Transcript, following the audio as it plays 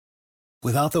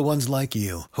Without the ones like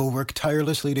you, who work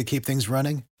tirelessly to keep things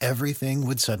running, everything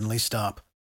would suddenly stop.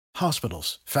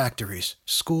 Hospitals, factories,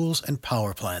 schools, and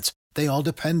power plants, they all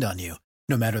depend on you.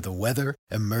 No matter the weather,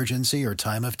 emergency, or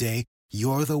time of day,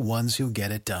 you're the ones who get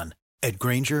it done. At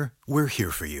Grainger, we're here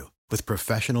for you with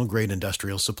professional-grade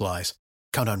industrial supplies.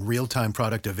 Count on real-time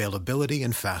product availability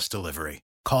and fast delivery.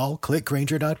 Call,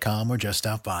 clickgrainger.com, or just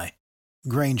stop by.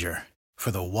 Grainger, for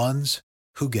the ones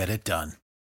who get it done.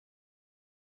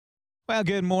 Well,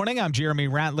 good morning. I'm Jeremy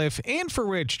Ratliff in for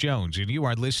Rich Jones, and you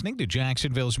are listening to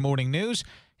Jacksonville's Morning News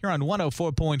here on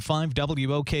 104.5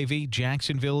 WOKV,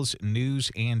 Jacksonville's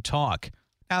News and Talk.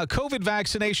 Now, a COVID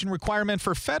vaccination requirement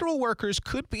for federal workers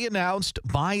could be announced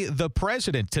by the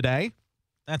president today.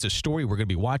 That's a story we're going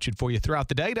to be watching for you throughout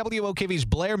the day. WOKV's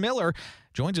Blair Miller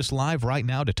joins us live right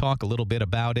now to talk a little bit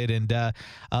about it. And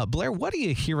Blair, what are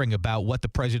you hearing about what the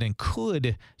president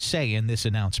could say in this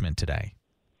announcement today?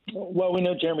 Well, we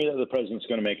know, Jeremy, that the president's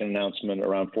going to make an announcement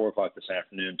around 4 o'clock this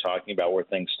afternoon talking about where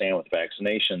things stand with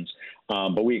vaccinations.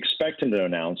 But we expect him to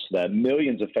announce that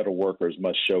millions of federal workers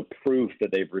must show proof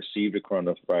that they've received a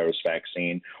coronavirus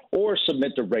vaccine or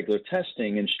submit to regular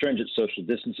testing and stringent social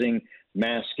distancing,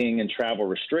 masking, and travel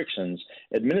restrictions.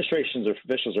 Administrations or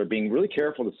officials are being really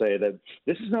careful to say that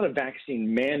this is not a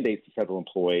vaccine mandate for federal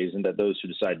employees and that those who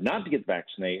decide not to get the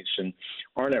vaccination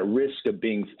aren't at risk of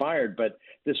being fired. But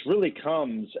this really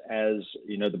comes as,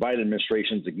 you know, the Biden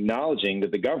administration is acknowledging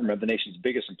that the government, the nation's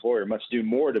biggest employer, must do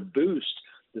more to boost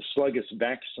the sluggish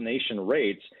vaccination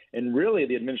rates. And really,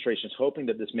 the administration is hoping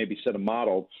that this may be set a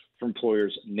model for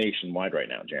employers nationwide right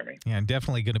now, Jeremy. Yeah, and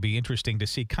definitely going to be interesting to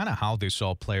see kind of how this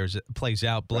all plays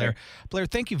out, Blair. Right. Blair,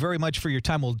 thank you very much for your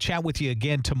time. We'll chat with you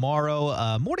again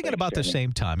tomorrow morning at about the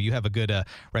same time. You have a good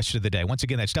rest of the day. Once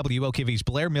again, that's WOKV's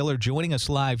Blair Miller joining us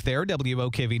live there.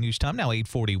 WOKV News Time, now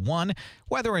 8:41.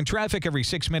 Weather and traffic every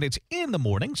 6 minutes in the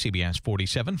morning. CBS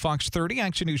 47, Fox 30.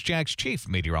 Action News Jack's chief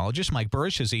meteorologist, Mike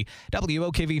Burris, is the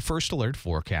WOKV First Alert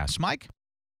forecast. Mike?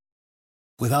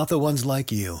 Without the ones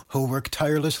like you, who work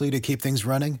tirelessly to keep things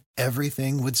running,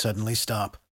 everything would suddenly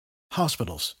stop.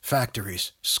 Hospitals,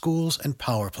 factories, schools, and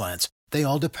power plants, they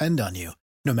all depend on you.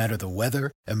 No matter the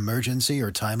weather, emergency,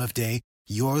 or time of day,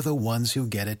 you're the ones who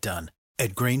get it done.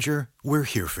 At Grainger, we're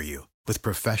here for you with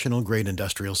professional-grade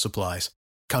industrial supplies.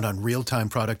 Count on real-time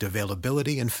product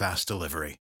availability and fast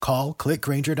delivery. Call,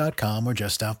 clickgrainger.com, or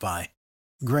just stop by.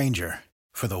 Grainger,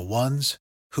 for the ones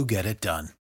who get it done.